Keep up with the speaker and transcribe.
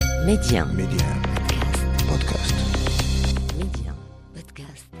ميديان بودكاست. ميديان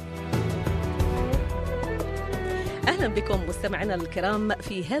بودكاست. أهلا بكم مستمعينا الكرام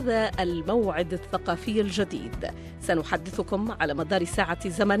في هذا الموعد الثقافي الجديد. سنحدثكم على مدار ساعة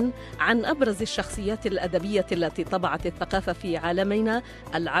زمن عن أبرز الشخصيات الأدبية التي طبعت الثقافة في عالمنا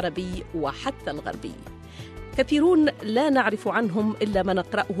العربي وحتى الغربي. كثيرون لا نعرف عنهم إلا ما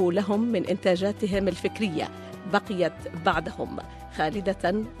نقرأه لهم من إنتاجاتهم الفكرية، بقيت بعدهم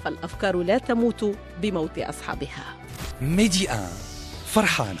خالدة، فالأفكار لا تموت بموت أصحابها. ميديان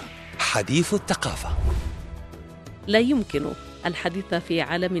فرحانة حديث الثقافة. لا يمكن الحديث في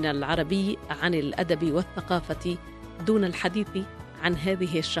عالمنا العربي عن الأدب والثقافة دون الحديث عن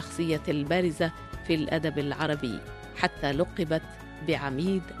هذه الشخصية البارزة في الأدب العربي، حتى لقبت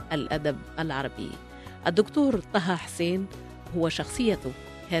بعميد الأدب العربي. الدكتور طه حسين هو شخصية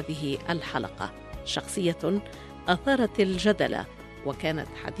هذه الحلقة، شخصية أثارت الجدل وكانت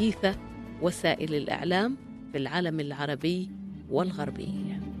حديث وسائل الإعلام في العالم العربي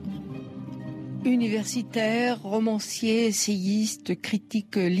والغربي. Universitaire, romancier, essayiste,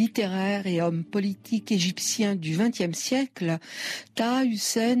 critique littéraire et homme politique égyptien du XXe siècle, Taha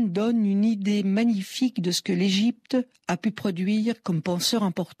Hussein donne une idée magnifique de ce que l'Égypte a pu produire comme penseur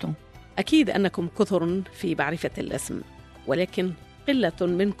important. أكيد أنكم كثر في معرفة الاسم، ولكن قلة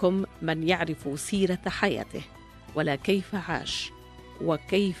منكم من يعرف سيرة حياته، ولا كيف عاش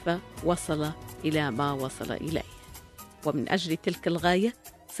وكيف وصل إلى ما وصل إليه. ومن أجل تلك الغاية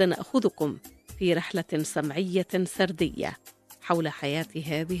سنأخذكم في رحلة سمعية سردية حول حياة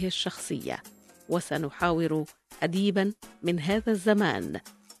هذه الشخصية، وسنحاور أديباً من هذا الزمان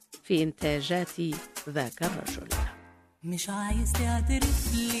في إنتاجات ذاك الرجل. مش عايز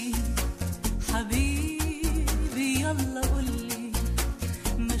تعترف لي حبيبي، يلا قولي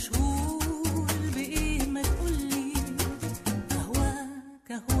مشغول بإيه، ما تقولي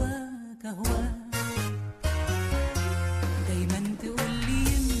هواك هواك هواك. دايما تقولي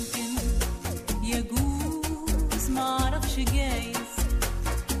يمكن يجوز، معرفش جايز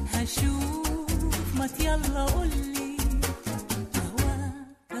هشوف، ما يلا قولي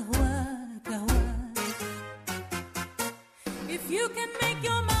هواك هواك هواك. If you can make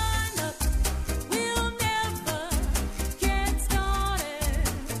your mind up, we'll never get started.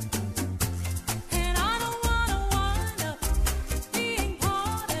 And I don't wanna wind up being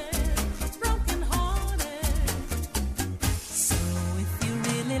parted, broken hearted. So if you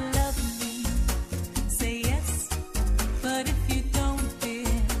really love me, say yes. But if you don't,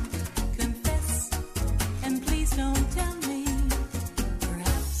 dear, confess. And please don't tell me,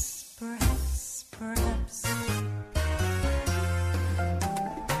 perhaps, perhaps, perhaps.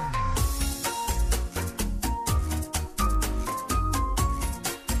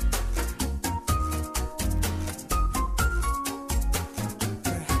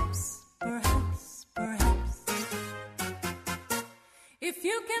 If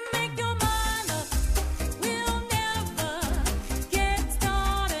you can make your mind up, we'll never get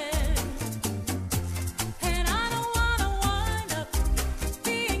started. And I don't wanna wind up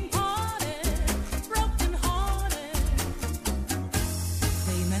being parted, broken hearted.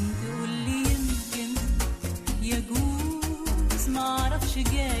 دايما تقولي يمكن يجوز، معرفش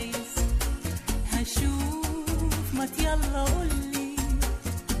جايز هشوف، ما يلا قولي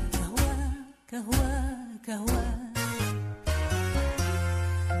هواك هواك هواك.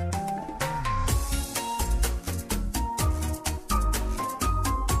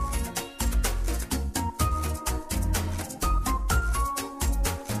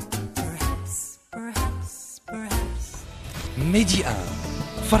 ميديان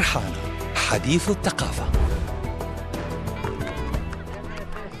فرحانة حديث الثقافة.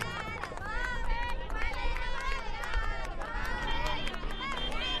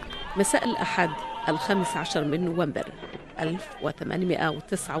 مساء الأحد 15 من نوفمبر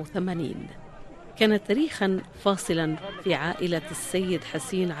 1889 كان تاريخاً فاصلاً في عائلة السيد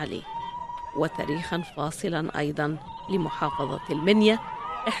حسين علي، وتاريخاً فاصلاً أيضاً لمحافظة المنيا،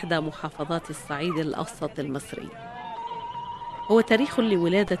 إحدى محافظات الصعيد الأوسط المصري. هو تاريخ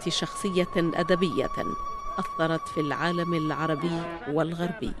لولادة شخصية أدبية أثرت في العالم العربي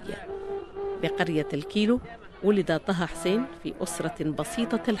والغربي. بقرية الكيلو ولد طه حسين في أسرة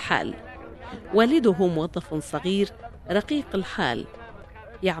بسيطة الحال. والده موظف صغير رقيق الحال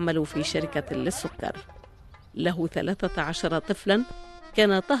يعمل في شركة للسكر. له 13 طفلا،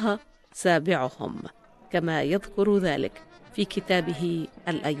 كان طه سابعهم، كما يذكر ذلك في كتابه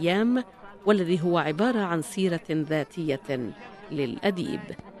الأيام، والذي هو عبارة عن سيرة ذاتية للأديب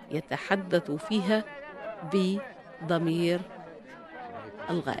يتحدث فيها بضمير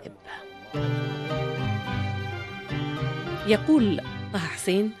الغائب. يقول طه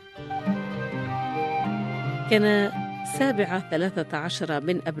حسين كان سابع 13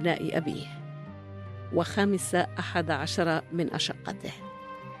 من أبناء أبيه، وخامس 11 من أشقته،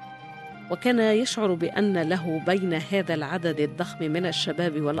 وكان يشعر بأن له بين هذا العدد الضخم من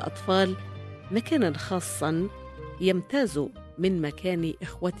الشباب والأطفال مكانا خاصا يمتاز من مكان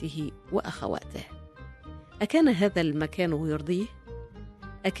إخوته وأخواته. أكان هذا المكان يرضيه؟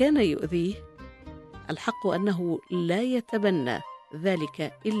 أكان يؤذيه؟ الحق أنه لا يتبنى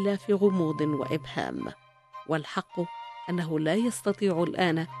ذلك إلا في غموض وإبهام، والحق أنه لا يستطيع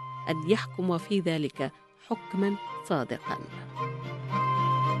الآن أن يحكم في ذلك حكما صادقا.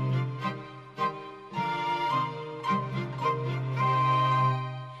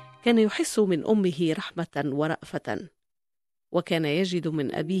 كان يحس من أمه رحمة ورأفة، وكان يجد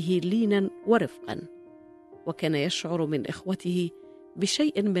من أبيه لينا ورفقا، وكان يشعر من إخوته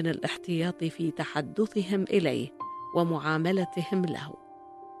بشيء من الاحتياط في تحدثهم إليه ومعاملتهم له،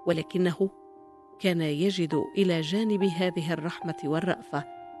 ولكنه كان يجد إلى جانب هذه الرحمة والرأفة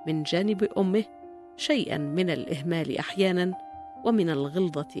من جانب أمه شيئا من الإهمال أحيانا ومن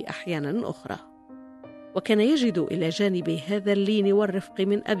الغلظة أحيانا أخرى، وكان يجد إلى جانب هذا اللين والرفق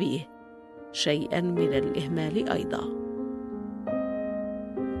من أبيه شيئا من الإهمال أيضا.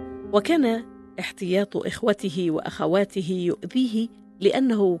 وكان احتياط إخوته وأخواته يؤذيه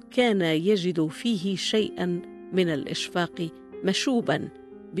لأنه كان يجد فيه شيئا من الإشفاق مشوبا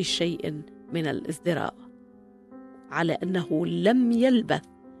بشيء من الازدراء، على أنه لم يلبث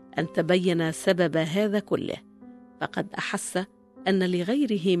أن تبين سبب هذا كله، فقد أحس أن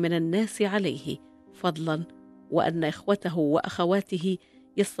لغيره من الناس عليه فضلا، وأن إخوته وأخواته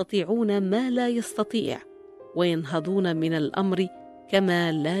يستطيعون ما لا يستطيع، وينهضون من الأمر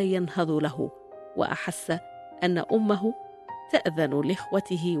كما لا ينهض له، وأحس أن أمه تأذن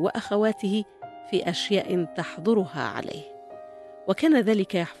لإخوته وأخواته في أشياء تحضرها عليه، وكان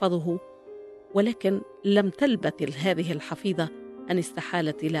ذلك يحفظه. ولكن لم تلبث هذه الحفيظة أن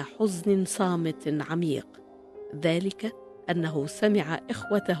استحالت إلى حزن صامت عميق، ذلك أنه سمع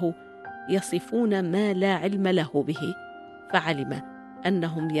إخوته يصفون ما لا علم له به، فعلم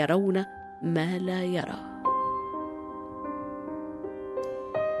أنهم يرون ما لا يرى.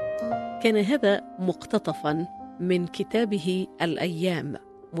 كان هذا مقتطفا من كتابه الأيام،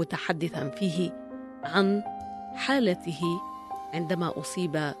 متحدثا فيه عن حالته عندما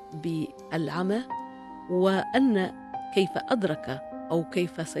أصيب بالعمى، وأن كيف أدرك أو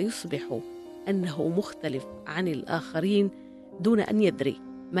كيف سيصبح أنه مختلف عن الآخرين دون أن يدري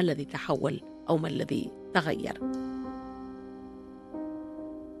ما الذي تحول أو ما الذي تغير.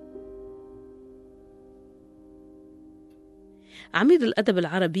 عميد الأدب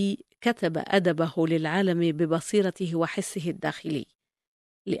العربي كتب أدبه للعالم ببصيرته وحسه الداخلي،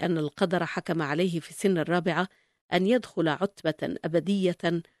 لأن القدر حكم عليه في سن الرابعة أن يدخل عتبة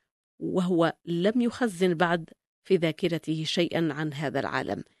أبدية، وهو لم يخزن بعد في ذاكرته شيئا عن هذا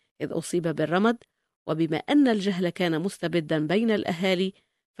العالم، إذ أصيب بالرمد، وبما أن الجهل كان مستبدا بين الأهالي،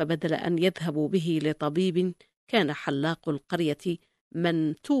 فبدل أن يذهبوا به لطبيب كان حلاق القرية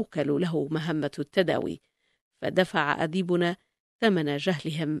من توكل له مهمة التداوي، فدفع أديبنا ثمن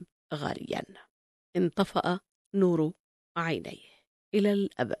جهلهم غاليا. انطفأ نور عينيه إلى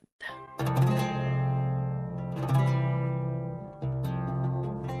الأبد.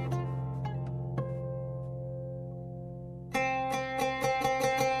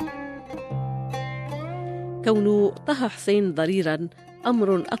 كون طه حسين ضريرا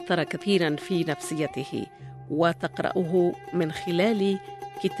أمر أثر كثيرا في نفسيته، وتقرأه من خلال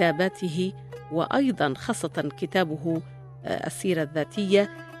كتاباته، وأيضا خاصة كتابه السيرة الذاتية،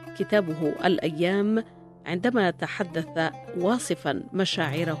 كتابه الأيام، عندما تحدث واصفا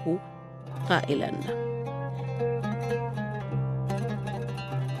مشاعره قائلا: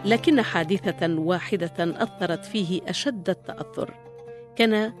 لكن حادثة واحدة أثرت فيه أشد التأثر.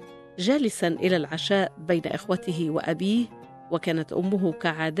 كان جالسا إلى العشاء بين إخوته وأبيه، وكانت أمه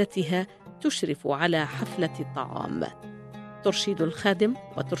كعادتها تشرف على حفلة الطعام، ترشد الخادم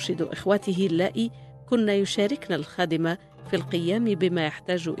وترشد إخوته اللائي كن يشاركن الخادم في القيام بما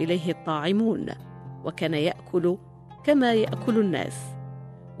يحتاج إليه الطاعمون، وكان يأكل كما يأكل الناس،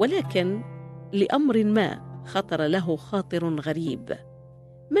 ولكن لأمر ما خطر له خاطر غريب: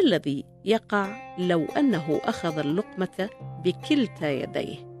 ما الذي يقع لو أنه أخذ اللقمة بكلتا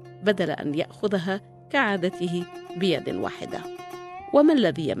يديه بدل أن يأخذها كعادته بيد واحدة؟ وما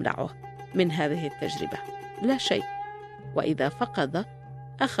الذي يمنعه من هذه التجربة؟ لا شيء. وإذا فقد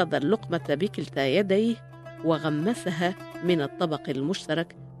أخذ اللقمة بكلتا يديه وغمسها من الطبق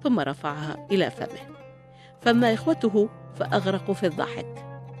المشترك ثم رفعها إلى فمه. فأما إخوته فأغرقوا في الضحك،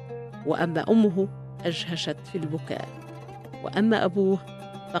 وأما أمه أجهشت في البكاء. وأما أبوه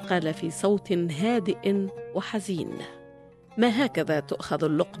فقال في صوت هادئ وحزين: ما هكذا تؤخذ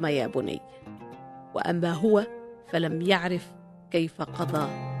اللقمة يا بني؟ وأما هو فلم يعرف كيف قضى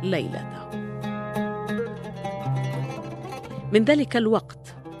ليلته. من ذلك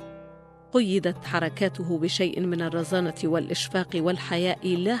الوقت قيدت حركاته بشيء من الرزانة والإشفاق والحياء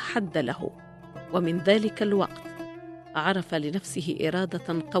لا حد له، ومن ذلك الوقت عرف لنفسه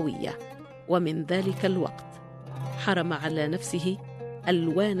إرادة قوية، ومن ذلك الوقت حرم على نفسه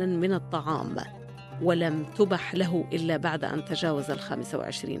ألوانا من الطعام، ولم تبح له إلا بعد أن تجاوز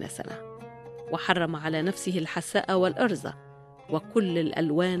 25 سنة، وحرم على نفسه الحساء والأرز وكل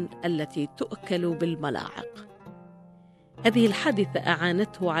الألوان التي تؤكل بالملاعق. هذه الحادثة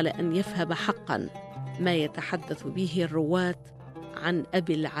أعانته على أن يفهم حقا ما يتحدث به الرواة عن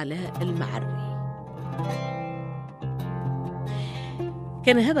أبي العلاء المعري.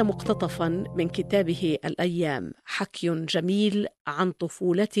 كان هذا مقتطفا من كتابه الأيام، حكي جميل عن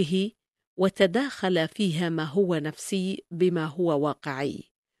طفولته وتداخل فيها ما هو نفسي بما هو واقعي.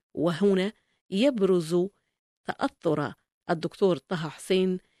 وهنا يبرز تأثر الدكتور طه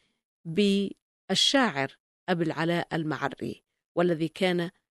حسين بالشاعر أبي العلاء المعري، والذي كان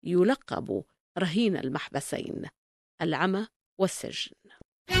يلقب رهين المحبسين، العمى والسجن.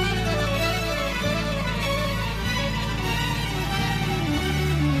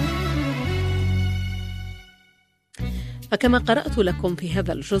 فكما قرأت لكم في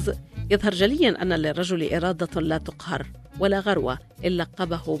هذا الجزء، يظهر جليا أن للرجل إرادة لا تقهر ولا غروة، إلا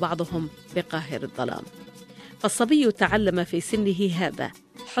لقبه بعضهم بقاهر الظلام. فالصبي تعلم في سنه هذا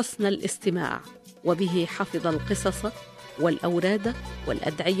حسن الاستماع، وبه حفظ القصص والأوراد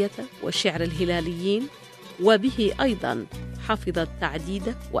والأدعية وشعر الهلاليين، وبه أيضا حفظ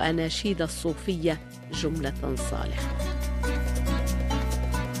التعديد وأناشيد الصوفية جملة صالحة.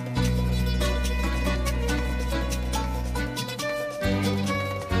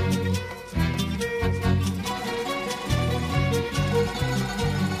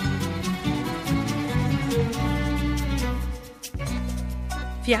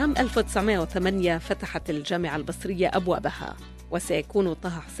 في عام 1908 فتحت الجامعة المصرية أبوابها، وسيكون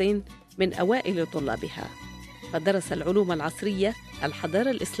طه حسين من أوائل طلابها، فدرس العلوم العصرية،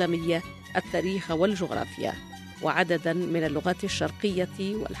 الحضارة الإسلامية، التاريخ والجغرافيا، وعددا من اللغات الشرقية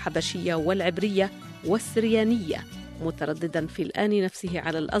والحبشية والعبرية والسريانية، مترددا في الآن نفسه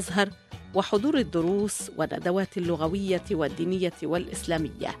على الأزهر وحضور الدروس والندوات اللغوية والدينية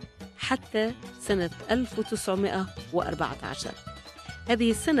والإسلامية حتى سنة 1914.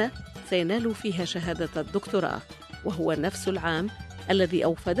 هذه السنة سينال فيها شهادة الدكتوراه، وهو نفس العام الذي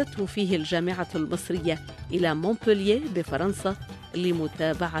أوفدته فيه الجامعة المصرية إلى مونبلييه بفرنسا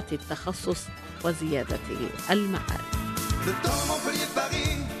لمتابعة التخصص وزيادة المعارف.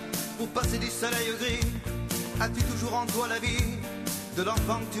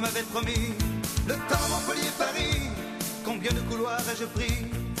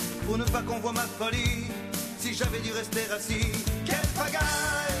 Si j'avais dû rester assis, quelle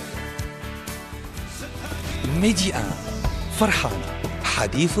pagaille! ميدي آن فرحانة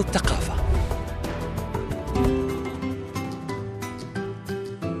حديث الثقافة.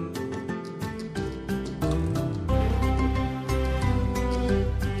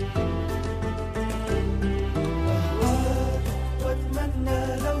 واتمنى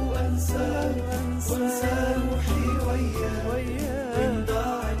لو انسى روحي وياك، وإن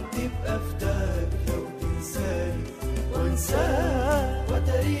ضاعت تبقى فداك لو تنساني وانساك،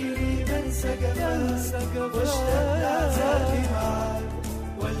 وتريني بنسى جفاك واشتاق لعذابي معاك،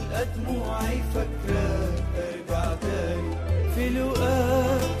 والقى دموعي فاكراك ارجع تاني في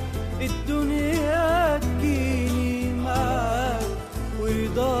لقاك، الدنيا تجيني معاك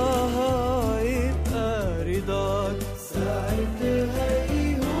ورضاها يبقى رضاك، ساعتها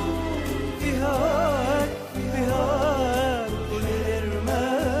يهون في هواك كل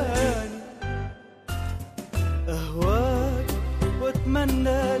حرمان. أهواك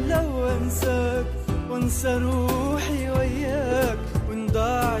واتمنى لو انساك وانسى روحي وياك، وان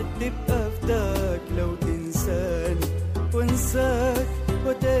ضاعت تبقى فداك لو تنساني وانساك،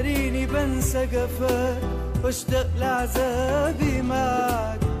 وتريني بنسى جفاك واشتاق لعذابي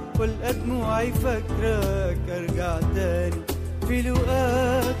معاك، والقى دموعي فاكراك ارجع تاني في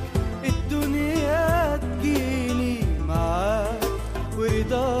لقاك، الدنيا تجيني معاك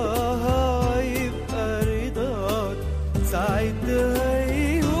ورضاها يبقى رضاك، ساعتها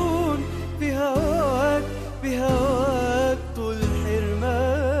يهون بهواك طول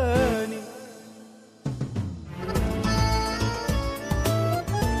حرماني.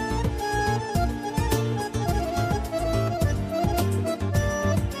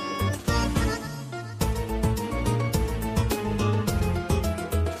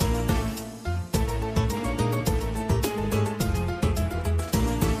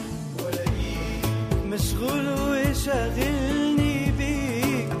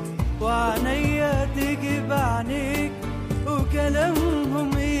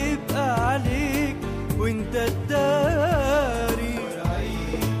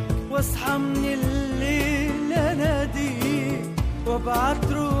 وابعت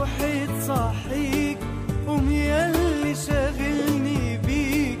روحي تصحيك، قوم ياللي شاغلني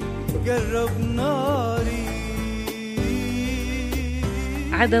بيك، جرب ناري.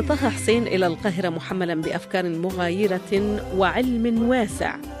 عاد طه حسين إلى القاهرة محملا بأفكار مغايرة وعلم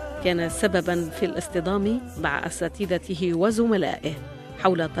واسع كان سببا في الاصطدام مع أساتذته وزملائه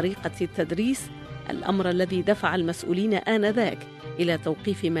حول طريقة التدريس، الأمر الذي دفع المسؤولين آنذاك إلى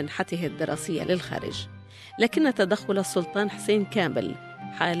توقيف منحته الدراسية للخارج. لكن تدخل السلطان حسين كامل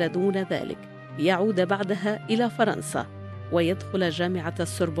حال دون ذلك ليعود بعدها إلى فرنسا ويدخل جامعة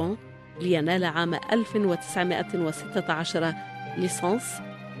السوربون لينال عام 1916 ليسانس،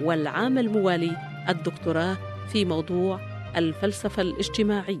 والعام الموالي الدكتوراه في موضوع الفلسفة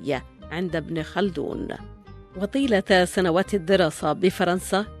الاجتماعية عند ابن خلدون. وطيلة سنوات الدراسة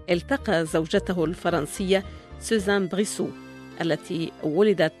بفرنسا التقى زوجته الفرنسية سوزان بريسو التي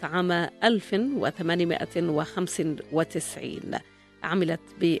ولدت عام 1895. عملت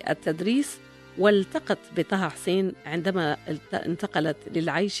بالتدريس والتقت بطه حسين عندما انتقلت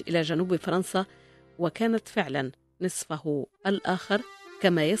للعيش إلى جنوب فرنسا، وكانت فعلا نصفه الآخر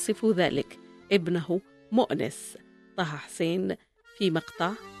كما يصف ذلك ابنه مؤنس طه حسين في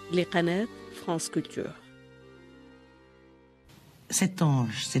مقطع لقناة فرانس كولتور. Cet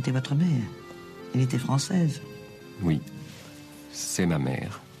ange, c'était votre mère. Elle était française. Oui, c'est ma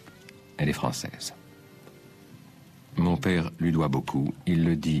mère. Elle est française. Mon père lui doit beaucoup. Il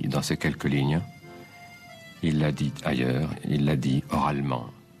le dit dans ces quelques lignes. Il l'a dit ailleurs. Il l'a dit oralement.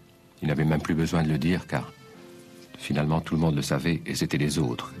 Il n'avait même plus besoin de le dire car finalement tout le monde le savait et c'était les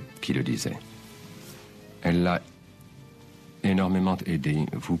autres qui le disaient. Elle l'a énormément aidé.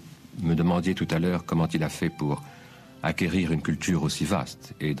 Vous me demandiez tout à l'heure comment il a fait pour acquérir une culture aussi vaste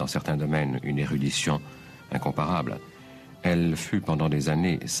et dans certains domaines une érudition incomparable. Elle fut pendant des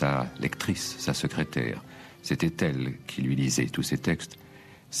années sa lectrice, sa secrétaire. C'était elle qui lui lisait tous ses textes.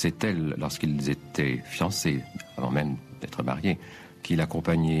 C'est elle, lorsqu'ils étaient fiancés, avant même d'être mariés, qui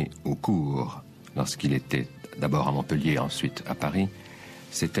l'accompagnait au cours lorsqu'il était d'abord à Montpellier, ensuite à Paris.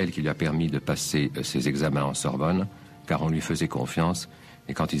 C'est elle qui lui a permis de passer ses examens en Sorbonne, car on lui faisait confiance,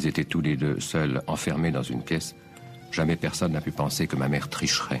 et quand ils étaient tous les deux seuls, enfermés dans une pièce, jamais personne n'a pu penser que ma mère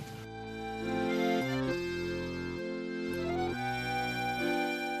tricherait.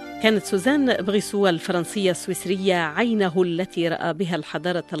 كانت سوزان بريسو الفرنسية السويسرية عينه التي رأى بها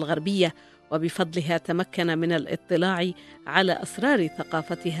الحضارة الغربية، وبفضلها تمكن من الاطلاع على أسرار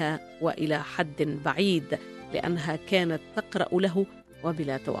ثقافتها وإلى حد بعيد، لأنها كانت تقرأ له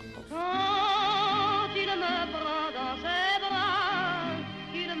وبلا توقف.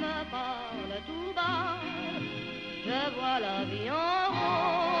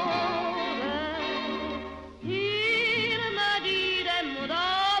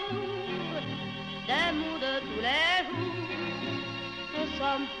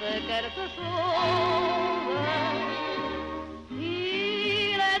 Quelque chose,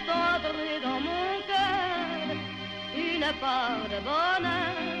 il est entré dans mon cœur une part de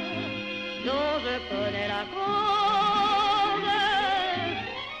bonheur dont je connais la cause.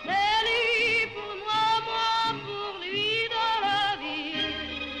 C'est lui pour moi, moi pour lui dans la vie.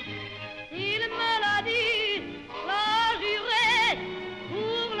 Il me l'a dit, l'a juré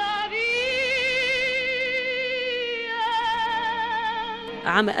pour la vie.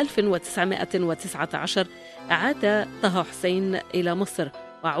 عام 1919 عاد طه حسين إلى مصر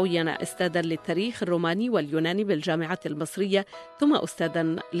وعين أستاذا للتاريخ الروماني واليوناني بالجامعات المصرية، ثم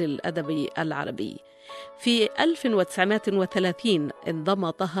أستاذا للأدب العربي. في 1930 انضم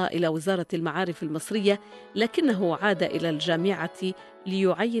طه إلى وزارة المعارف المصرية، لكنه عاد إلى الجامعة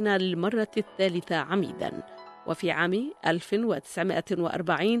ليعين للمرة الثالثة عميدا. وفي عام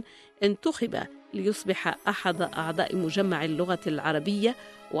 1940 انتخب ليصبح أحد أعضاء مجمع اللغة العربية،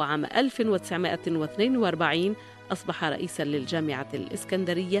 وعام 1942 أصبح رئيساً للجامعة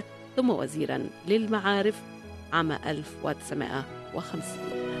الإسكندرية ثم وزيراً للمعارف عام 1950.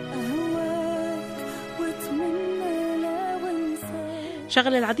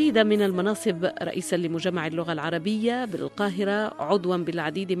 شغل العديد من المناصب، رئيساً لمجمع اللغة العربية بالقاهرة، عضواً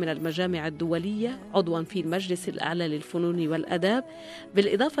بالعديد من المجامع الدولية، عضواً في المجلس الأعلى للفنون والآداب.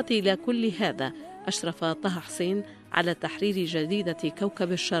 بالإضافة إلى كل هذا أشرف طه حسين على تحرير جريدة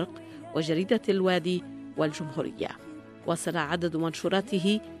كوكب الشرق وجريدة الوادي والجمهورية. وصل عدد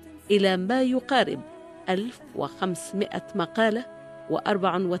منشوراته إلى ما يقارب 1500 مقالة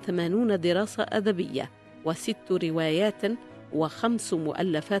و84 دراسة أدبية و6 روايات و5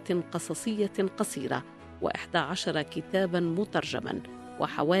 مؤلفات قصصية قصيرة و11 كتابا مترجما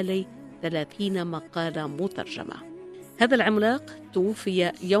وحوالي 30 مقالة مترجمة. هذا العملاق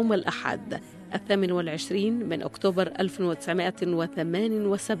توفي يوم الأحد 28 من أكتوبر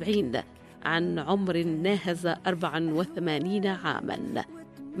 1978 عن عمر ناهز 84 عاماً.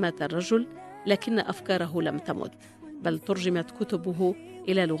 مات الرجل لكن أفكاره لم تمت، بل ترجمت كتبه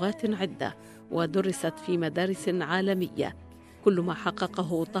إلى لغات عدة ودرست في مدارس عالمية. كل ما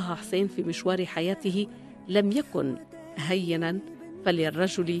حققه طه حسين في مشوار حياته لم يكن هيناً،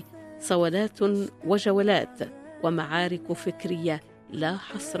 فللرجل صولات وجولات ومعارك فكرية لا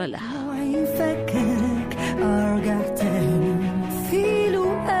حصر لها. نوعي فكرك أرجع تاني في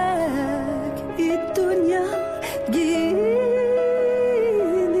لقاك الدنيا تجيني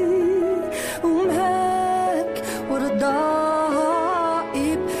ومهاك ورضاك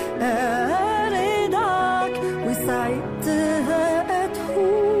يبقى رضاك وساعتها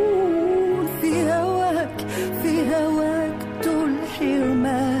أدخل في هواك طول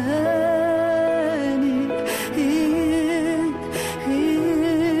حرماني.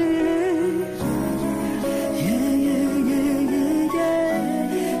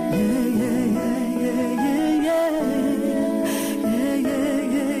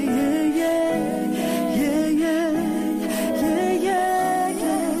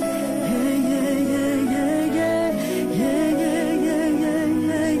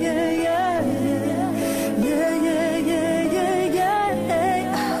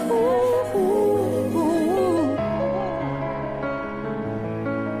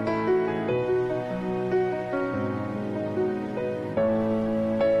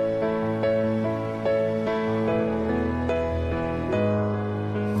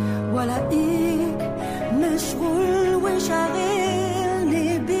 ولاقيك مشغول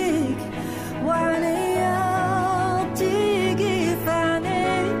وشاغلني بيك وعليا تيجي في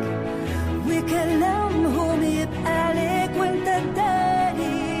عينيك وكلامهم يبقى عليك وانت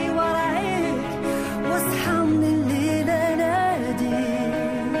تداري ورايك واصحى من الليل اناديك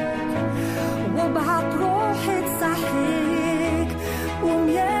وابعت روحي تصحيك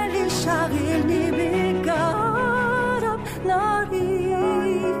وميالي شاغلني بيك قرب ناري.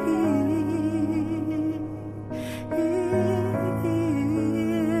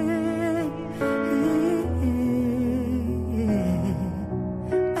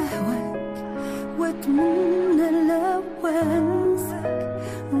 واتمنى لو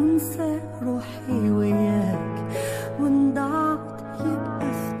انسى روحي وياك وان ضاعت يبقى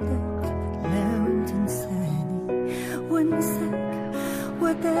فداك لو تنساني وانساك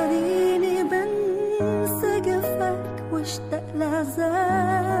وتريني بنسى جفاك واشتاق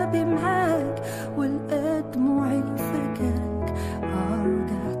لعذابي معاك والقى دموعي فكاك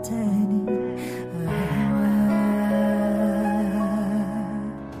ارجع تاني أهواك.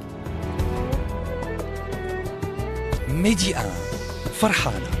 ميدي آن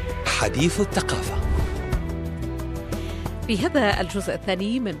فرحانة حديث الثقافة. في هذا الجزء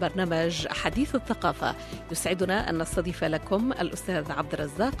الثاني من برنامج حديث الثقافة يسعدنا أن نستضيف لكم الأستاذ عبد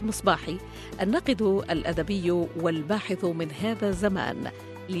الرزاق مصباحي، الناقد الأدبي والباحث من هذا الزمان،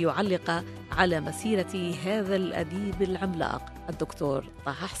 ليعلق على مسيرة هذا الأديب العملاق الدكتور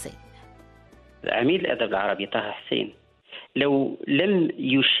طه حسين. عميد الأدب العربي طه حسين لو لم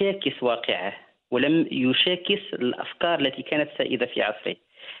يشاكس واقعه ولم يشاكس الأفكار التي كانت سائدة في عصره،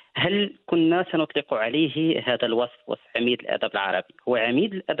 هل كنا سنطلق عليه هذا الوصف، وصف عميد الأدب العربي؟ هو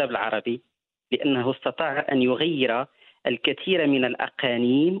عميد الأدب العربي لأنه استطاع أن يغير الكثير من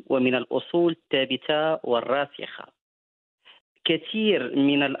الأقانيم ومن الأصول الثابتة والراسخة. كثير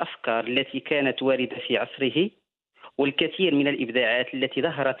من الأفكار التي كانت واردة في عصره والكثير من الإبداعات التي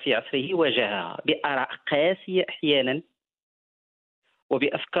ظهرت في عصره واجهها بآراء قاسية أحيانا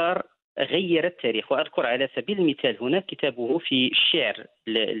وبأفكار غير التاريخ. وأذكر على سبيل المثال هنا كتابه في الشعر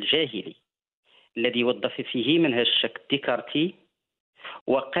الجاهلي الذي وظف فيه منهج الشك ديكارتي،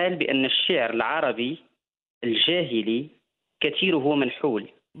 وقال بأن الشعر العربي الجاهلي كثيره منحول.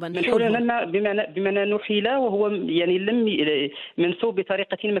 منحول بمعنى نحيل، وهو يعني لم منسوب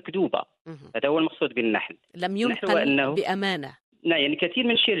بطريقة مكذوبة. هذا هو المقصود بالنحل، لم ينقل بأمانة. يعني كثير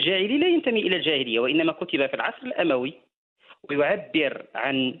من الشعر الجاهلي لا ينتمي إلى الجاهلية، وإنما كتب في العصر الأموي ويعبر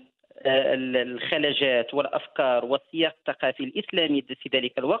عن الخلجات والأفكار والسياق الثقافي الإسلامي في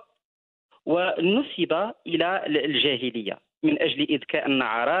ذلك الوقت، ونسب إلى الجاهلية من أجل إذكاء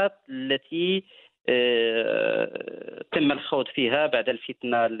النعرات التي تم الخوض فيها بعد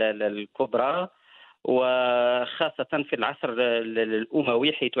الفتنة الكبرى، وخاصة في العصر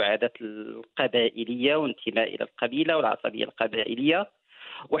الأموي حيث عادت القبائلية وانتماء إلى القبيلة والعصبية القبائلية.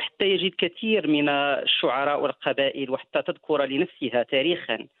 وحتى يجد كثير من الشعراء والقبائل وحتى تذكر لنفسها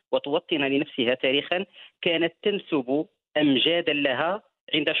تاريخا وتوطن لنفسها تاريخا كانت تنسب أمجادا لها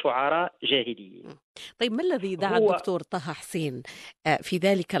عند شعراء جاهليين. طيب ما الذي دعا هو الدكتور طه حسين في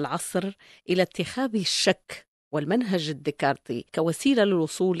ذلك العصر إلى اتخاذ الشك والمنهج الديكارتي كوسيلة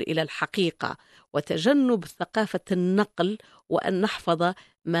للوصول إلى الحقيقة وتجنب ثقافة النقل وأن نحفظ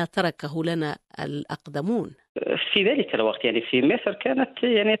ما تركه لنا الأقدمون؟ في ذلك الوقت يعني في مصر كانت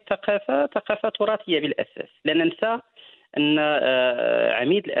يعني ثقافة تراثية بالأساس. لا ننسى أن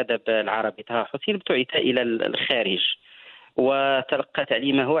عميد الأدب العربي طه حسين ابتعث إلى الخارج وتلقى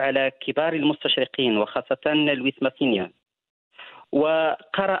تعليمه على كبار المستشرقين وخاصة لويس ماسينيان،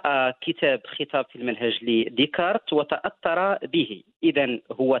 وقرأ كتاب خطاب في المنهج لديكارت وتأثر به. إذن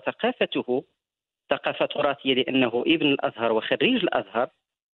هو ثقافة تراثية لأنه ابن الأزهر وخريج الأزهر،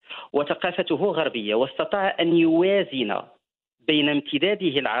 وثقافته غربية، واستطاع أن يوازن بين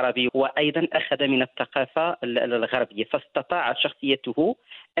امتداده العربي وأيضا أخذ من الثقافة الغربية، فاستطاعت شخصيته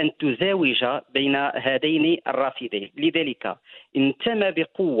أن تزاوج بين هذين الرافدين. لذلك انتمى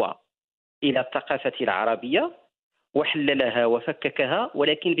بقوة إلى الثقافة العربية وحللها وفككها،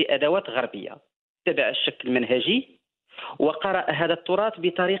 ولكن بأدوات غربية. تبع الشكل المنهجي وقرأ هذا التراث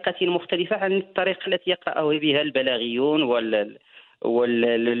بطريقة مختلفة عن الطريقة التي يقرأه بها البلاغيون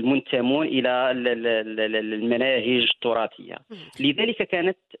والمنتمون إلى المناهج التراثية. لذلك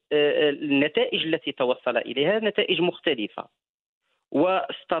كانت النتائج التي توصل إليها نتائج مختلفة،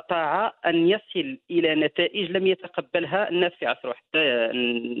 واستطاع أن يصل إلى نتائج لم يتقبلها الناس في عصره. حتى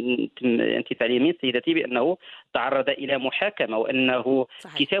أنت تعلمين سيدتي بأنه تعرض إلى محاكمة، وأنه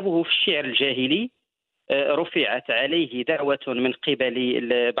صحيح. كتابه في الشعر الجاهلي رفعت عليه دعوة من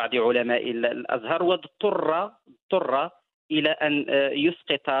قبل بعض علماء الأزهر، واضطر إلى أن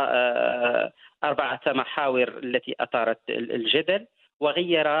يسقط 4 محاور التي أثارت الجدل،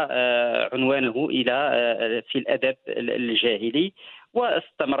 وغير عنوانه إلى في الأدب الجاهلي،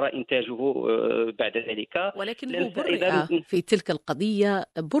 واستمر إنتاجه بعد ذلك. ولكنه برئ في تلك القضية،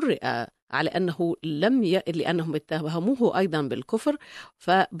 برئ على أنه لأنهم اتهموه أيضا بالكفر،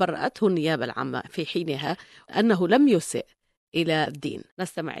 فبرأته النيابة العامة في حينها أنه لم يسئ إلى الدين.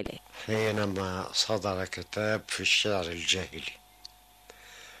 نستمع إليه. حينما صدر كتاب في الشعر الجاهلي،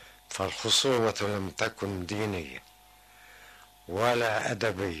 فالخصومة لم تكن دينية ولا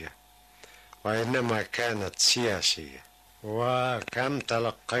أدبية، وإنما كانت سياسية. وكم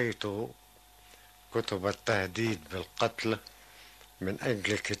تلقيت كتب التهديد بالقتل من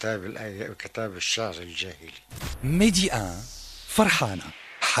أجل كتاب الشعر الجاهلي. ميديا فرحانة،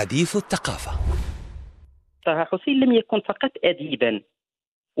 حديث الثقافة. طه حسين لم يكن فقط أديبا،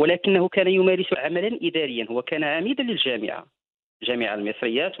 ولكنه كان يمارس عملا إداريا. هو كان عميدا للجامعة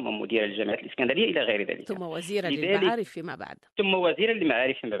المصرية، ثم مدير الجامعات الإسكندرية إلى غير ذلك، ثم وزيرا للمعارف فيما بعد.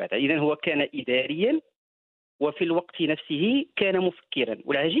 إذن هو كان إداريا، وفي الوقت نفسه كان مفكرا.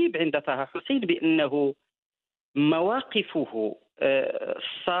 والعجيب عند طه حسين بأنه مواقفه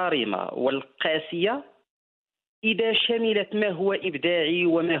الصارمة والقاسية إذا شملت ما هو إبداعي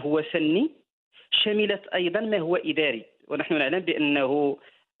وما هو فني، شملت أيضا ما هو إداري. ونحن نعلم بأنه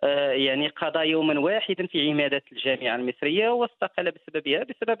يعني قضى يوما واحدا في عمادة الجامعة المصرية واستقال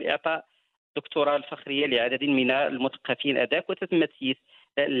بسبب إعطاء دكتوراه الفخرية لعدد من المثقفين أداك وتم تسييس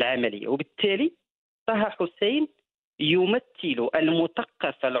العملية. وبالتالي طه حسين يمثل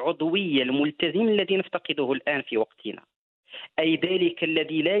المثقف العضوي الملتزم الذي نفتقده الآن في وقتنا، أي ذلك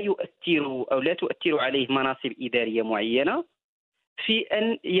الذي لا تؤثر عليه مناصب إدارية معينة، في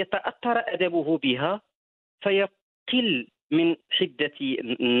أن يتأثر أدبه بها فيقل من حدة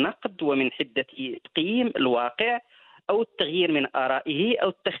النقد ومن حدة تقييم الواقع أو التغيير من آرائه أو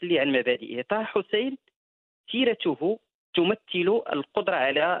التخلي عن مبادئه. طه حسين سيرته تمثل القدرة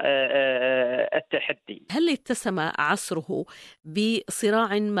على التحدي. هل اتسم عصره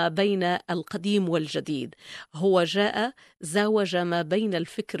بصراع ما بين القديم والجديد؟ هو جاء زاوج ما بين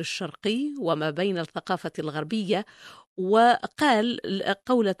الفكر الشرقي وما بين الثقافة الغربية، وقال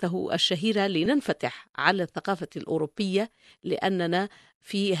قولته الشهيرة: لننفتح على الثقافة الأوروبية لأننا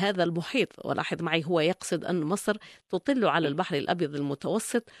في هذا المحيط. ولاحظ معي، هو يقصد أن مصر تطل على البحر الأبيض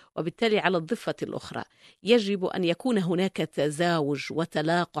المتوسط، وبالتالي على الضفة الأخرى يجب أن يكون هناك تزاوج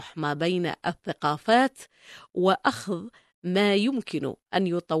وتلاقح ما بين الثقافات وأخذ ما يمكن أن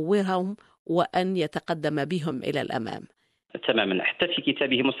يطورهم وأن يتقدم بهم إلى الأمام. تماما. حتى في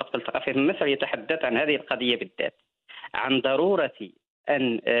كتابه مستقبل الثقافة في مصر يتحدث عن هذه القضية بالذات، عن ضرورة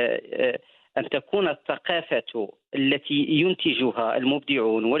أن تكون الثقافة التي ينتجها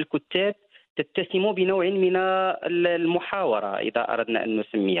المبدعون والكتاب تتسم بنوع من المحاورة، إذا أردنا أن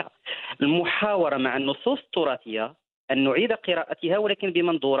نسميها المحاورة مع النصوص التراثية، أن نعيد قراءتها ولكن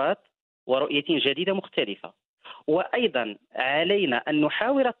بمنظورات ورؤية جديدة مختلفة. وأيضا علينا أن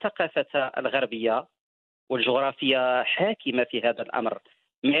نحاور الثقافة الغربية، والجغرافيا حاكمة في هذا الأمر،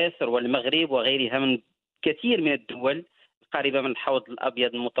 مصر والمغرب وغيرها من كثير من الدول قريبة من الحوض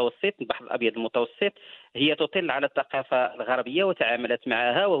الأبيض المتوسط، البحر الأبيض المتوسط، هي تطل على الثقافة الغربية وتعاملت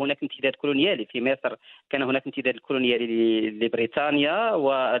معها. وهناك امتداد كولونيالي في مصر، كان هناك امتداد كولونيالي لبريطانيا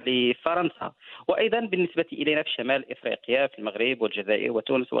ولفرنسا، وأيضا بالنسبة إلينا في شمال إفريقيا في المغرب والجزائر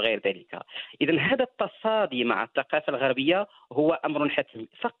وتونس وغير ذلك. إذن هذا التصادي مع الثقافة الغربية هو أمر حتمي،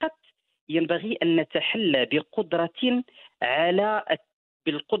 فقط ينبغي أن نتحلى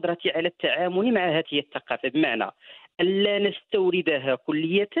بالقدرة على التعامل مع هذه الثقافة، بمعنى ألا نستوردها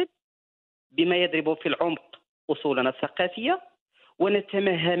كلية بما يضرب في العمق أصولنا الثقافية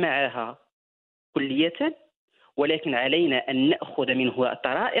ونتماهى معها كلية، ولكن علينا أن نأخذ منها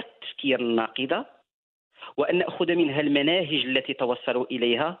طرائق التفكير الناقدة وأن نأخذ منها المناهج التي توصلوا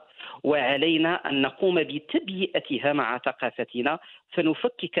إليها، وعلينا أن نقوم بتبيئتها مع ثقافتنا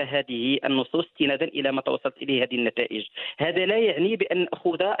فنفكك هذه النصوص استنادا إلى ما توصلت إليه هذه النتائج. هذا لا يعني بأن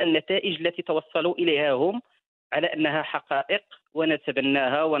نأخذ النتائج التي توصلوا إليها هم على أنها حقائق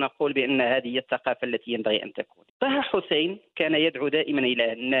ونتبناها ونقول بأن هذه الثقافة التي ينبغي أن تكون. طه حسين كان يدعو دائما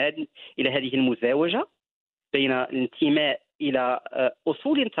إلى هذه المزاوجة بين الانتماء إلى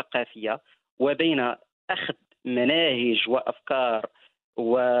أصول ثقافية وبين أخذ مناهج وأفكار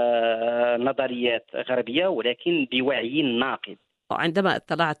ونظريات غربية ولكن بوعي ناقد. عندما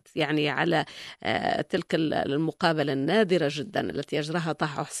اطلعت يعني على تلك المقابلة النادرة جدا التي يجراها طه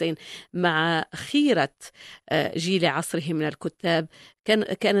حسين مع خيرة جيل عصره من الكتاب،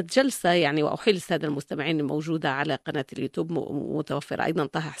 كانت جلسة يعني، وأحيل السادة المستمعين موجودة على قناة اليوتيوب متوفرة أيضا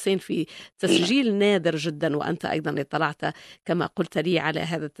طه حسين في تسجيل نادر جدا، وأنت أيضا اطلعت كما قلت لي على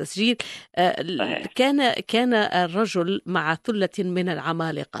هذا التسجيل. كان الرجل مع ثلة من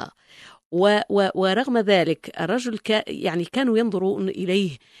العمالقة، ورغم ذلك الرجل يعني كانوا ينظرون إليه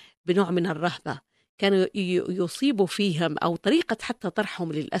بنوع من الرهبة، كانوا يصيب فيهم أو طريقة حتى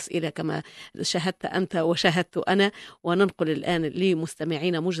طرحهم للأسئلة كما شاهدت أنت وشاهدت أنا، وننقل الآن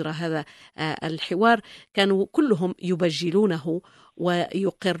لمستمعين مجرى هذا الحوار، كانوا كلهم يبجلونه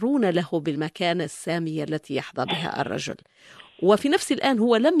ويقرون له بالمكانة السامية التي يحظى بها الرجل. وفي نفس الآن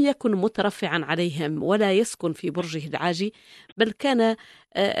هو لم يكن مترفعا عليهم ولا يسكن في برجه العاجي، بل كان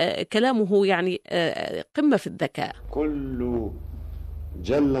كلامه يعني قمة في الذكاء. كل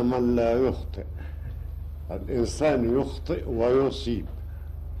جل من لا يخطئ، الإنسان يخطئ ويصيب،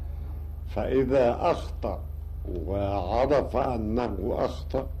 فإذا أخطأ وعرف أنه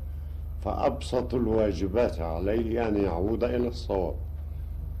أخطأ فأبسط الواجبات عليه أن يعود إلى الصواب،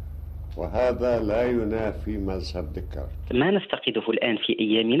 وهذا لا ينافي مذهب ديكارت. ما نفتقده الآن في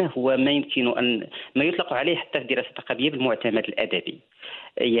أيامنا هو ما يطلق عليه حتى في الدراسة الثقافية بالمعتمد الأدبي.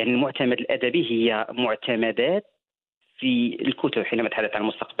 يعني المعتمد الأدبي هي معتمدات في الكتب حينما نتحدث عن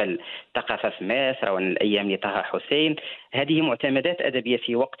مستقبل الثقافة في مصر أو عن الأيام لطه حسين، هذه معتمدات أدبية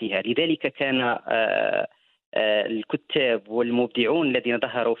في وقتها. لذلك كان الكتاب والمبدعون الذين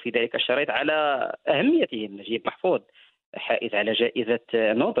ظهروا في ذلك الشريط على أهميتهم. نجيب محفوظ حائز على جائزة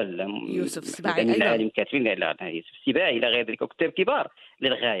نوبل، يوسف السباعي أيضا، العالم كاتبين يوسف السباعي إلى غير ذلك، كتاب كبار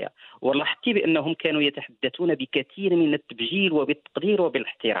للغاية. ولاحظت بأنهم كانوا يتحدثون بكثير من التبجيل وبالتقدير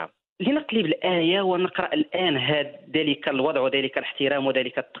وبالاحترام. لنقلب الآية ونقرأ الآن ذلك الوضع وذلك الاحترام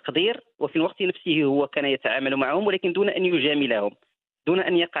وذلك التقدير، وفي الوقت نفسه هو كان يتعامل معهم ولكن دون أن يجاملهم، دون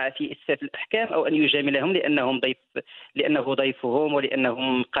أن يقع في إسفاف الأحكام أو أن يجاملهم لأنه ضيفهم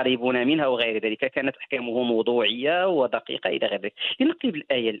ولأنهم قريبون منها وغير ذلك. كانت أحكامه موضوعية ودقيقة إلى غير ذلك. لنقلب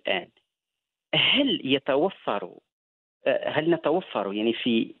الآية الآن. هل نتوفر يعني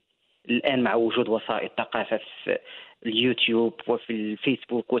في الآن مع وجود وسائط ثقافة في اليوتيوب وفي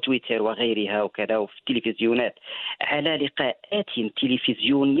الفيسبوك وتويتر وغيرها وكذا وفي التلفزيونات على لقاءات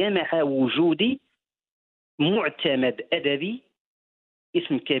تلفزيونية مع وجود معتمد أدبي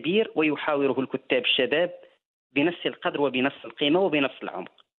اسم كبير ويحاوره الكتاب الشباب بنفس القدر وبنفس القيمة وبنفس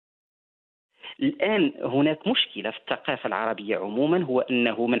العمق؟ الآن هناك مشكلة في الثقافة العربية عموما، هو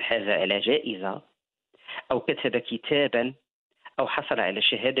أنه من حاز على جائزة أو كتب كتابا أو حصل على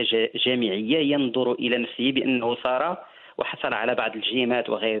شهادة جامعية ينظر إلى نفسه بأنه صار وحصل على بعض الجيمات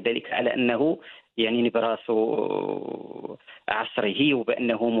وغير ذلك على أنه يعني نبراس عصره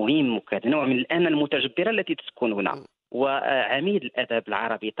وبأنه مهم وكذا، نوع من الآن المتجبرة التي تسكن هنا. وعميد الأدب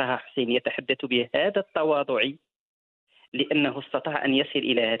العربي طه حسين يتحدث بهذا التواضع لأنه استطاع أن يصل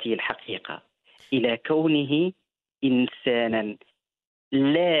إلى هذه الحقيقة، إلى كونه إنسانا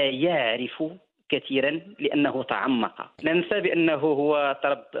لا يعرف كثيرا لأنه تعمق. لا ننسى بأنه هو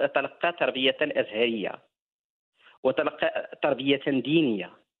تلقى تربية أزهرية وتلقى تربية دينية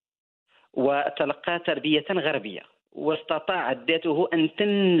وتلقى تربية غربية، واستطاعت ذاته أن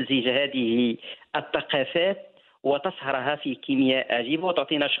تمزج هذه الثقافات وتصهرها في كيمياء عجيبة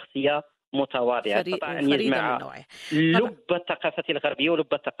وتعطينا شخصية متواضعة تستطيع أن فريدة من يجمع نوعه. لب الثقافة الغربية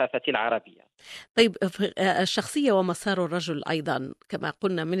ولب الثقافة العربية. طيب الشخصية ومسار الرجل أيضا كما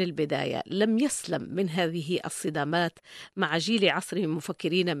قلنا من البداية لم يسلم من هذه الصدامات مع جيل عصره،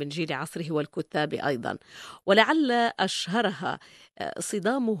 مفكرين من جيل عصره والكتاب أيضا، ولعل أشهرها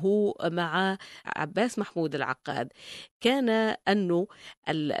صدامه مع عباس محمود العقاد. كان أنه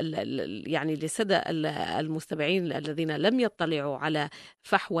يعني لسدى المستمعين الذين لم يطلعوا على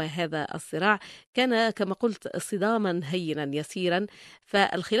فحوى هذا الصراع، كان كما قلت صداما هينا يسيرا،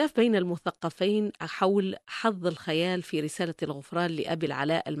 فالخلاف بين المثقفين حول حظ الخيال في رسالة الغفران لأبي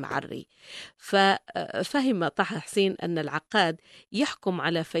العلاء المعري. ففهم طه حسين أن العقاد يحكم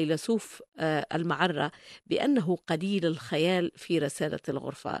على فيلسوف المعرة بأنه قليل الخيال في رسالة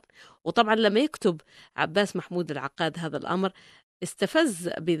الغفران. وطبعا لما يكتب عباس محمود العقاد هذا الأمر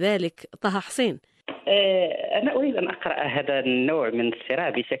استفز بذلك طه حسين. أنا أريد أن أقرأ هذا النوع من الصراع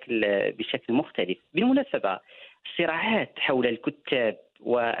بشكل مختلف. بالمناسبة الصراعات حول الكتاب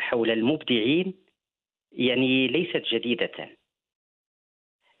وحول المبدعين يعني ليست جديدة.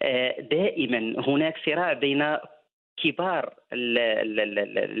 دائما هناك صراع بين كبار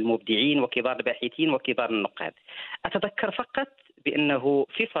المبدعين وكبار الباحثين وكبار النقاد. أتذكر فقط بأنه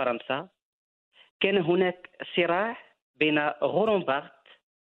في فرنسا كان هناك صراع بين غورنبارت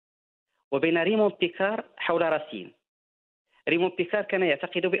وبين ريمون بيكار حول راسين. ريمون بيكار كان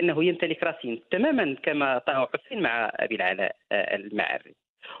يعتقد بأنه يمتلك راسين تماما كما طه حسين مع أبي العلاء المعري،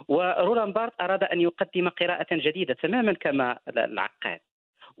 ورولان بارت أراد أن يقدم قراءة جديدة تماما كما العقاد،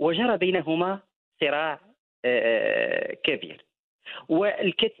 وجرى بينهما صراع كبير.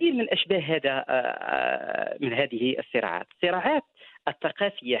 والكثير من أشباه من هذه الصراعات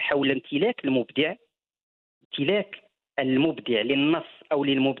الثقافية حول امتلاك المبدع للنص أو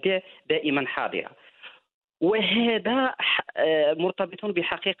للمبدع دائما حاضرة، وهذا مرتبط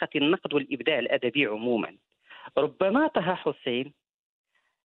بحقيقة النقد والإبداع الأدبي عموما. ربما طه حسين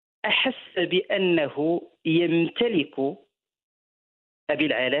أحس بأنه يمتلك أبي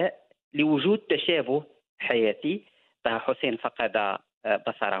العلاء لوجود تشابه حياتي. طه حسين فقد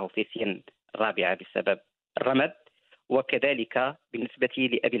بصره في سن الرابعة بسبب الرمد، وكذلك بالنسبة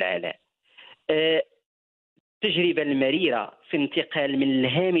لأبي العلاء التجربة المريرة في انتقال من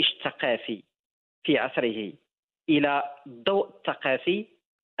الهامش الثقافي في عصره إلى الضوء الثقافي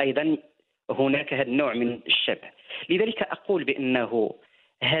أيضا هناك هذا النوع من الشبه. لذلك أقول بأنه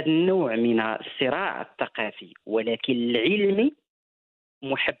هذا النوع من الصراع الثقافي ولكن العلمي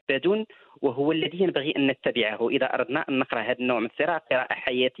محبد، وهو الذي ينبغي أن نتبعه إذا أردنا أن نقرأ هذا النوع من الصراع قراءة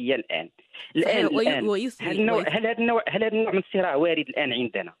حياتية الآن. هل هذا النوع من الصراع وارد الآن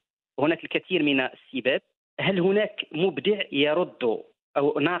عندنا؟ هناك الكثير من السباب. هل هناك مبدع يرد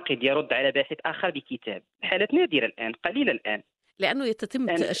أو ناقد يرد على باحث آخر بكتاب؟ حالات نادرة الآن، قليلة الآن، لأنه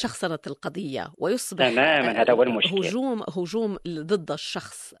يتم شخصنة القضية ويصبح تماما هذا هو المشكل. هجوم ضد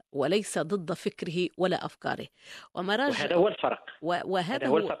الشخص وليس ضد فكره ولا أفكاره. وهذا هو الفرق. وهذا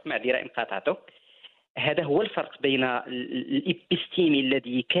هو الفرق، معذرة إن قاطعتك. هذا هو الفرق بين الإبستيمي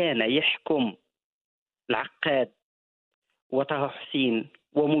الذي كان يحكم العقاد وطه حسين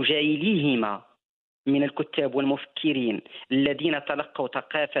ومجايليهما من الكتاب والمفكرين الذين تلقوا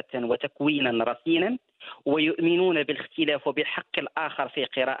ثقافة وتكوينا رصينا ويؤمنون بالاختلاف وبحق الآخر في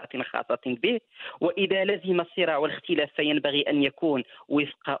قراءة خاصة به، وإذا لزم الصراع والاختلاف فينبغي أن يكون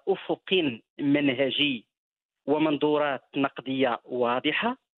وفق أفق منهجي ومنظورات نقدية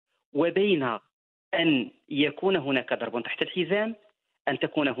واضحة، وبين أن يكون هناك ضرب تحت الحزام، أن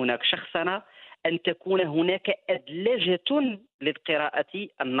تكون هناك شخصنة، أن تكون هناك أدلجة للقراءة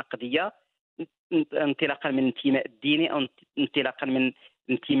النقدية انطلاقا من انتماء الديني أو انطلاقا من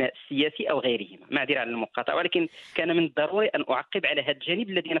انتماء السياسي أو غيرهما. معذرة على المقاطعة، ولكن كان من الضروري أن أعقب على هذا الجانب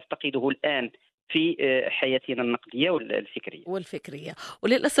الذي نفتقده الآن في حياتنا النقدية والفكرية.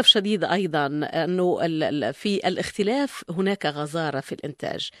 وللأسف شديد أيضا أنه في الاختلاف هناك غزارة في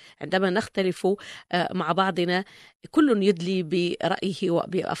الإنتاج. عندما نختلف مع بعضنا كل يدلي برأيه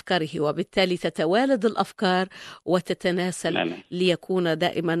وبأفكاره، وبالتالي تتوالد الأفكار وتتناسل ليكون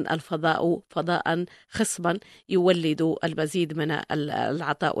دائما الفضاء فضاء خصبا يولد المزيد من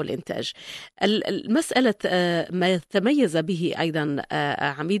العطاء والإنتاج. المسألة ما تميز به أيضا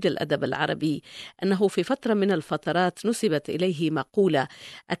عميد الأدب العربي أنه في فترة من الفترات نسبت إليه مقولة: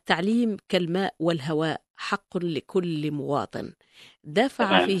 التعليم كالماء والهواء حق لكل مواطن،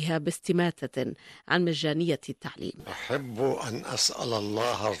 دافع فيها باستماتة عن مجانية التعليم. أحب أن أسأل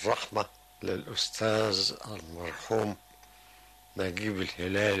الله الرحمة للأستاذ المرحوم نجيب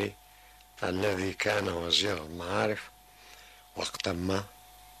الهلالي الذي كان وزير المعارف وقتا ما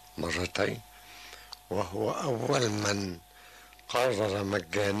مرتين، وهو أول من قرر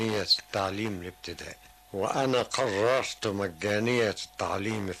مجانية التعليم الابتدائي، وأنا قررت مجانية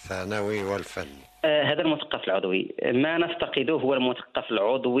التعليم الثانوي والفني. هذا المثقف العضوي ما نفتقده هو المثقف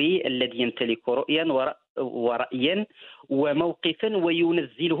العضوي الذي يمتلك رؤيا ورأيا وموقفا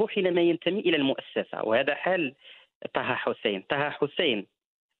وينزله حينما ينتمي إلى المؤسسة، وهذا حال طه حسين. طه حسين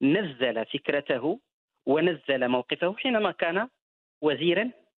نزل فكرته ونزل موقفه حينما كان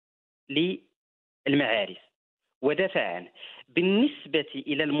وزيرا للمعارف ودافع عنه. بالنسبة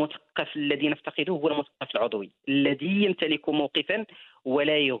إلى المثقف الذي نفتقده هو المثقف العضوي الذي يمتلك موقفا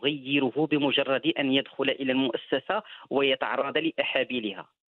ولا يغيره بمجرد أن يدخل إلى المؤسسة ويتعرض لأحابيلها.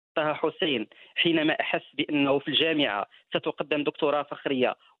 طه حسين حينما أحس بأنه في الجامعة ستقدم دكتوراه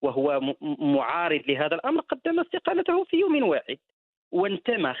فخرية وهو معارض لهذا الأمر، قدم استقالته في يوم واحد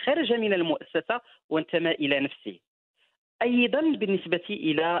وانتمى، خرج من المؤسسة وانتمى إلى نفسه. أيضا بالنسبة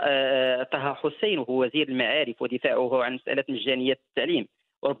إلى طه حسين وهو وزير المعارف ودفاعه عن مسألة مجانية التعليم،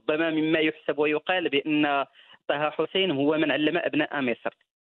 وربما مما يحسب ويقال بأن طه حسين هو من علم أبناء مصر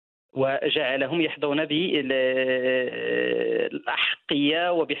وجعلهم يحظون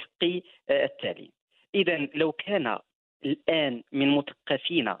بالأحقية وبحق التعليم. إذن لو كان الآن من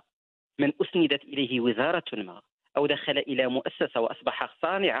مثقفين من أسندت إليه وزارة ما أو دخل إلى مؤسسة وأصبح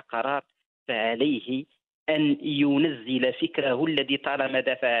صانع قرار، فعليه أن ينزل فكره الذي طالما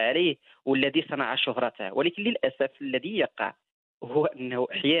دافع عليه والذي صنع شهرته. ولكن للأسف الذي يقع هو أنه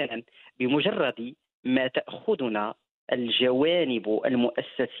أحيانا بمجرد ما تأخذنا الجوانب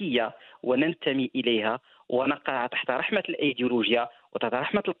المؤسسية وننتمي إليها ونقع تحت رحمة الأيديولوجيا وتحت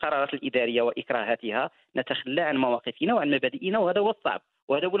رحمة القرارات الإدارية وإكراهاتها، نتخلى عن مواقفنا وعن مبادئنا، وهذا هو الصعب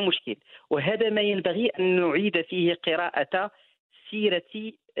وهذا هو المشكل. وهذا ما ينبغي أن نعيد فيه قراءة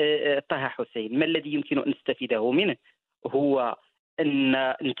سيرة طه حسين. ما الذي يمكن أن نستفيده منه هو أن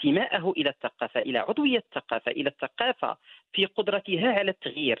انتماءه إلى الثقافة، إلى عضوية الثقافة، إلى الثقافة في قدرتها على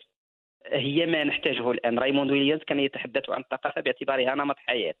التغيير هي ما نحتاجه الآن. رايموند ويليامز كان يتحدث عن الثقافة باعتبارها نمط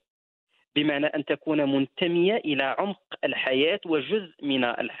حياة، بمعنى أن تكون منتمية إلى عمق الحياة وجزء من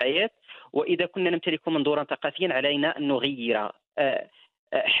الحياة. وإذا كنا نمتلك منظورا ثقافيا علينا أن نغير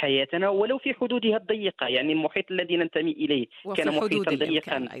حياتنا ولو في حدودها الضيقة. يعني المحيط الذي ننتمي إليه كان محيطا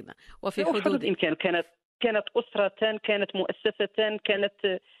ضيقا أيضا وفي حدود الإمكان. كانت أسرة، كانت مؤسسة،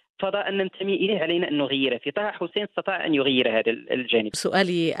 كانت فضاء ننتمي إليه، علينا أن نغيره. في طه حسين استطاع أن يغير هذا الجانب.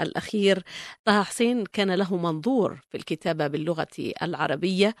 سؤالي الأخير، طه حسين كان له منظور في الكتابة باللغة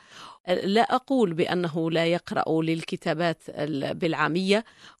العربية. لا أقول بأنه لا يقرأ للكتابات بالعامية،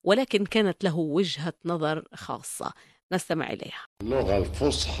 ولكن كانت له وجهة نظر خاصة نستمع إليها. اللغة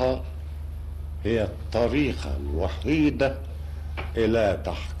الفصحى هي الطريقة الوحيدة إلى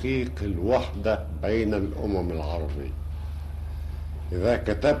تحقيق الوحدة بين الأمم العربية. إذا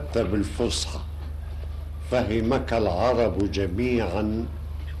كتبت بالفصحى فهمك العرب جميعا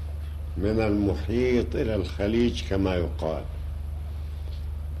من المحيط إلى الخليج كما يقال،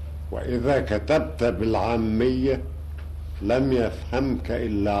 وإذا كتبت بالعامية لم يفهمك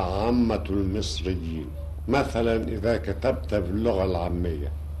إلا عامة المصريين. مثلا إذا كتبت باللغة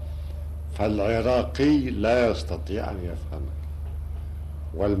العامية فالعراقي لا يستطيع أن يفهمك،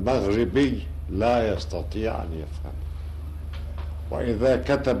 والمغربي لا يستطيع أن يفهمك، وإذا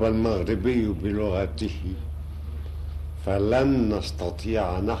كتب المغربي بلغته فلن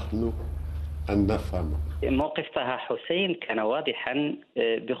نستطيع نحن أن نفهمه. موقف طه حسين كان واضحا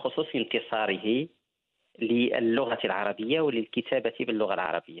بخصوص انتصاره للغة العربية وللكتابة باللغة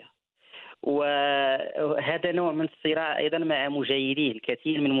العربية، وهذا نوع من الصراع أيضا مع مجايديه.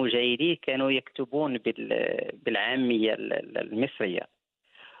 الكثير من مجايديه كانوا يكتبون بالعامية المصرية،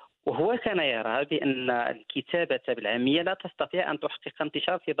 وهو كان يرى بأن الكتابة بالعامية لا تستطيع أن تحقق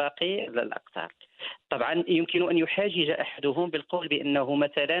انتشار في باقي الأقطار. طبعا يمكن أن يحاجج أحدهم بالقول بأنه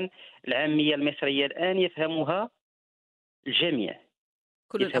مثلا العامية المصرية الآن يفهمها الجميع،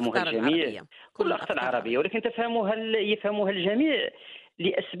 كل الأقطار العربية، كل الأقطار العربية، ولكن يفهمها الجميع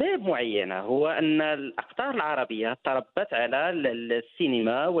لأسباب معينة. هو أن الأقطار العربية تربت على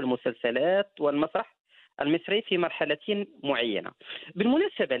السينما والمسلسلات والمسرح المصري في مرحلة معينة.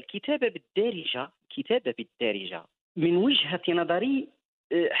 بالمناسبة الكتابة بالدارجة من وجهة نظري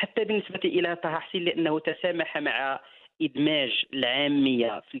حتى بالنسبة إلى طه حسين، لأنه تسامح مع إدماج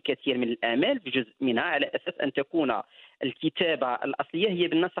العامية في الكثير من الأعمال بجزء منها على أساس أن تكون الكتابة الأصلية هي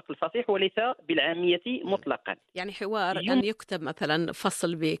بالنسق الفصيح وليس بالعامية مطلقا. يعني حوار أن يكتب مثلا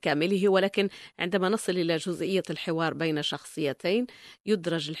فصل بكامله، ولكن عندما نصل إلى جزئية الحوار بين شخصيتين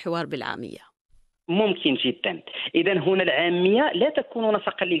يدرج الحوار بالعامية. ممكن جدا. إذن هنا العامية لا تكون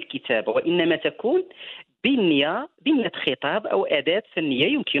نسقا للكتابة، وإنما تكون بنية خطاب أو أداة فنية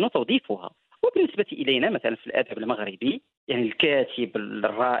يمكن توظيفها. وبالنسبة إلينا مثلا في الأدب المغربي يعني الكاتب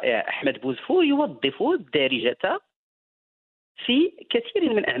الرائع أحمد بوزفور يوظف الدارجة في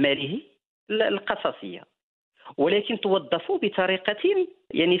كثير من أعماله القصصية، ولكن توظف بطريقة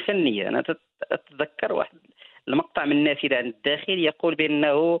يعني فنية. أنا أتذكر واحد المقطع من نافذة عن الداخل يقول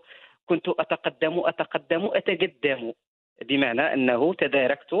بأنه كنت أتقدم، بمعنى أنه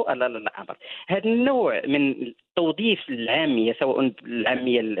تداركت الأمر. هذا النوع من توظيف العامية، سواء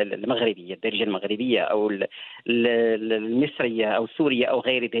العامية المغربية الدارجة المغربية أو المصرية أو السورية أو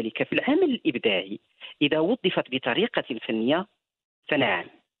غير ذلك، في العمل الإبداعي إذا وظفت بطريقة فنية فنعم،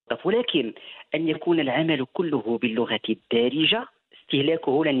 ولكن أن يكون العمل كله باللغة الدارجة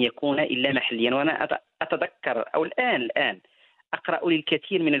استهلاكه لن يكون إلا محليا. وأنا أتذكر أو الآن أقرأ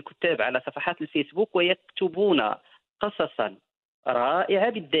للكثير من الكتاب على صفحات الفيسبوك ويكتبون قصصا رائعة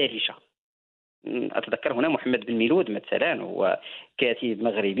بالدارجة. أتذكر هنا محمد بن ميلود مثلا، هو كاتب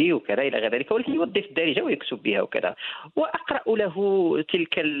مغربي وكذا إلى غير ذلك، ولكن يوظف الدارجة ويكتب بها وكذا، وأقرأ له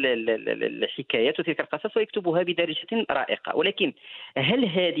تلك الحكايات وتلك القصص ويكتبها بدارجة رائقة. ولكن هل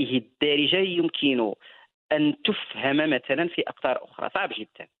هذه الدارجة يمكن أن تفهم مثلا في أقطار أخرى؟ صعب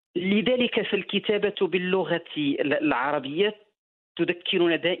جدا. لذلك فالكتابة باللغة العربية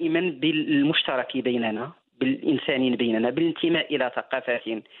تذكرنا دائما بالمشترك بيننا، بالإنسان بيننا، بالانتماء إلى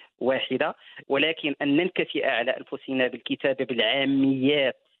ثقافة واحدة، ولكن أن ننكفئ على أنفسنا بالكتابة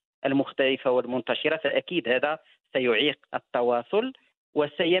بالعاميات المختلفة والمنتشرة، فأكيد هذا سيعيق التواصل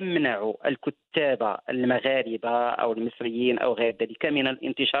وسيمنع الكتاب المغاربة أو المصريين أو غير ذلك من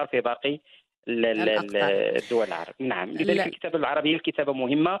الانتشار في باقي الدول العربية. نعم، لذلك الكتابة العربية الكتابة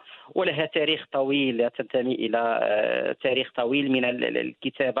مهمة ولها تاريخ طويل، تنتمي إلى تاريخ طويل من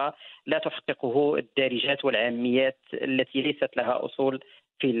الكتابة لا تحققه الدارجات والعاميات التي ليست لها أصول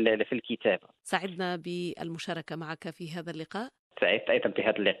في الكتابة. سعدنا بالمشاركة معك في هذا اللقاء. سعدت أيضا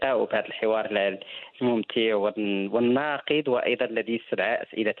بهذا اللقاء وبهذا الحوار الممتع والناقد، وأيضا الذي استدعى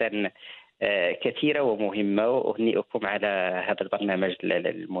أسئلة كثيرة ومهمة، وأهنئكم على هذا البرنامج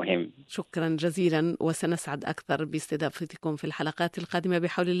المهم. شكرا جزيلا، وسنسعد أكثر باستضافتكم في الحلقات القادمة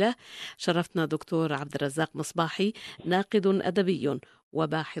بحول الله. شرفتنا دكتور عبد الرزاق مصباحي، ناقد أدبي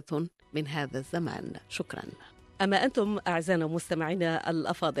وباحث من هذا الزمان. شكرا. أما أنتم أعزائنا مستمعينا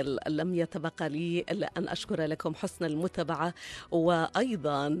الأفاضل، لم يتبقى لي إلا أن أشكر لكم حسن المتابعة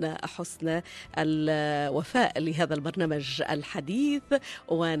وأيضا حسن الوفاء لهذا البرنامج الحديث،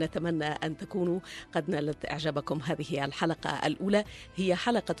 ونتمنى أن تكونوا قد نالت إعجابكم هذه الحلقة الأولى. هي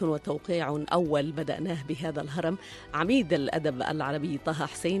حلقة وتوقيع أول بدأناه بهذا الهرم. عميد الأدب العربي طه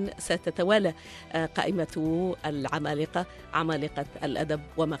حسين، ستتوالى قائمة العمالقة، عمالقة الأدب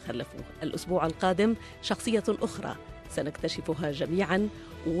وما خلفوه. الأسبوع القادم شخصية أخرى سنكتشفها جميعا،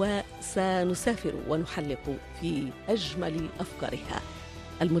 وسنسافر ونحلق في أجمل أفكارها.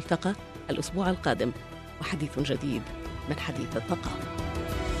 الملتقى الأسبوع القادم وحديث جديد من حديث الثقافة.